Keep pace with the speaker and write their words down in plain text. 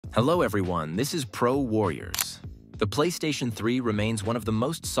Hello everyone, this is Pro Warriors. The PlayStation 3 remains one of the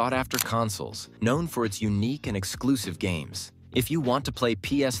most sought-after consoles, known for its unique and exclusive games. If you want to play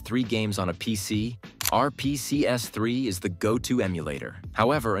PS3 games on a PC, our PS3 is the go-to emulator.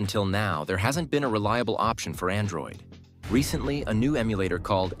 However, until now, there hasn't been a reliable option for Android. Recently, a new emulator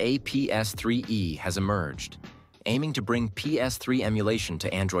called APS3e has emerged, aiming to bring PS3 emulation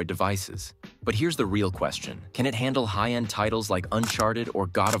to Android devices. But here's the real question. Can it handle high-end titles like Uncharted or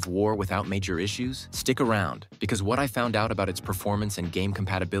God of War without major issues? Stick around, because what I found out about its performance and game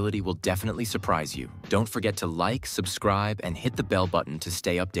compatibility will definitely surprise you. Don't forget to like, subscribe, and hit the bell button to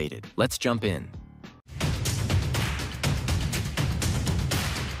stay updated. Let's jump in.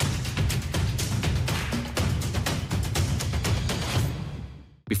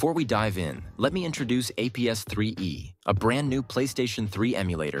 Before we dive in, let me introduce APS3e, a brand new PlayStation 3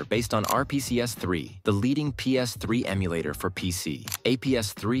 emulator based on PS3, the leading PS3 emulator for PC.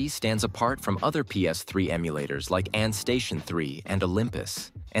 APS3 stands apart from other PS3 emulators like ANDStation 3 and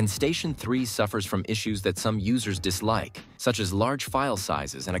Olympus. ANDStation 3 suffers from issues that some users dislike, such as large file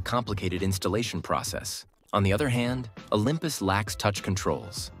sizes and a complicated installation process. On the other hand, Olympus lacks touch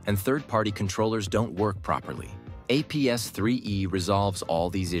controls, and third-party controllers don't work properly. APS3e resolves all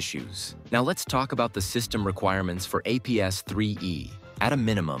these issues. Now let's talk about the system requirements for APS3e. At a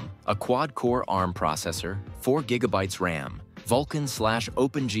minimum, a quad-core ARM processor, 4 GB RAM,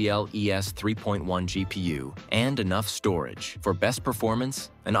 Vulkan/OpenGL ES 3.1 GPU, and enough storage. For best performance,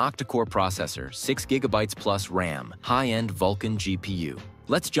 an octa-core processor, 6 GB plus RAM, high-end Vulkan GPU.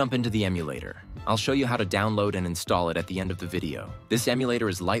 Let's jump into the emulator. I'll show you how to download and install it at the end of the video. This emulator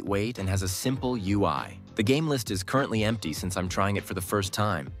is lightweight and has a simple UI. The game list is currently empty since I'm trying it for the first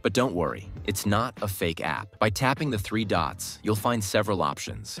time, but don't worry, it's not a fake app. By tapping the 3 dots, you'll find several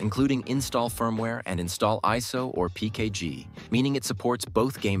options, including Install Firmware and Install ISO or PKG, meaning it supports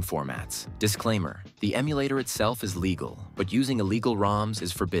both game formats. Disclaimer: the emulator itself is legal, but using illegal ROMs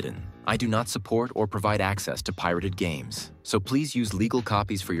is forbidden. I do not support or provide access to pirated games, so please use legal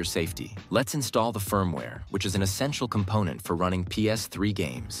copies for your safety. Let's install the firmware, which is an essential component for running PS3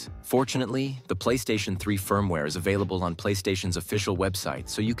 games. Fortunately, the PlayStation 3 firmware is available on PlayStation's official website,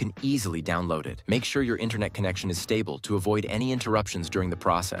 so you can easily download it. Make sure your internet connection is stable to avoid any interruptions during the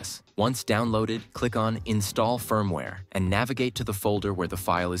process. Once downloaded, click on Install Firmware and navigate to the folder where the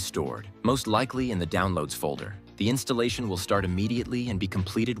file is stored, most likely in the Downloads folder. The installation will start immediately and be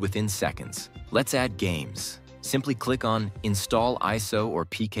completed within seconds. Let's add games. Simply click on Install ISO or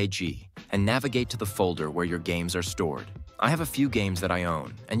PKG and navigate to the folder where your games are stored. I have a few games that I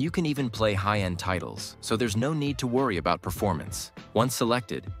own, and you can even play high-end titles, so there's no need to worry about performance. Once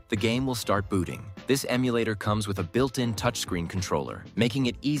selected, the game will start booting. This emulator comes with a built-in touchscreen controller, making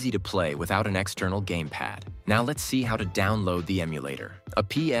it easy to play without an external gamepad. Now let's see how to download the emulator. A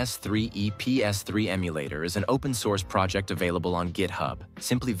PS3e PS3 emulator is an open-source project available on GitHub.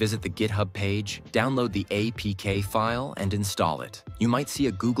 Simply visit the GitHub page, download the APK file, and install it. You might see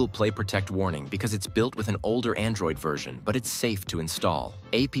a Google Play Protect warning because it's built with an older Android version, but it's safe to install.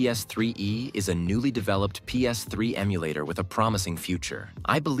 APS3e is a newly developed PS3 emulator with a promising future.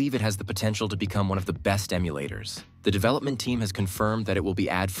 I believe it has the potential to become one of the best emulators. The development team has confirmed that it will be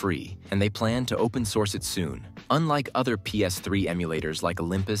ad-free, and they plan to open source it soon. Unlike other PS3 emulators like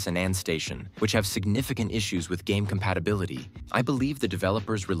Olympus and AndStation, which have significant issues with game compatibility, I believe the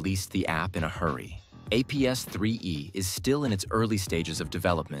developers released the app in a hurry. APS3e is still in its early stages of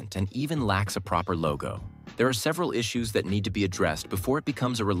development and even lacks a proper logo. There are several issues that need to be addressed before it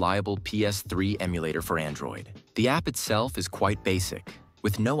becomes a reliable PS3 emulator for Android. The app itself is quite basic,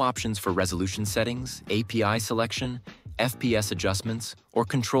 with no options for resolution settings, API selection, FPS adjustments, or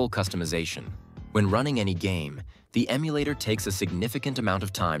control customization. When running any game, the emulator takes a significant amount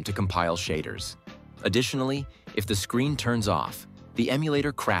of time to compile shaders. Additionally, if the screen turns off, the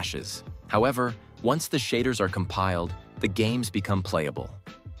emulator crashes. However, once the shaders are compiled, the games become playable.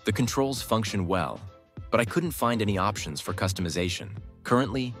 The controls function well, but I couldn't find any options for customization.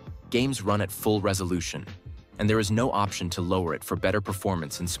 Currently, games run at full resolution, and there is no option to lower it for better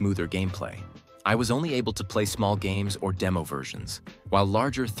performance and smoother gameplay. I was only able to play small games or demo versions, while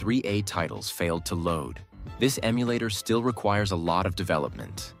larger AAA titles failed to load. This emulator still requires a lot of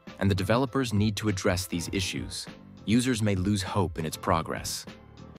development, and the developers need to address these issues. Users may lose hope in its progress.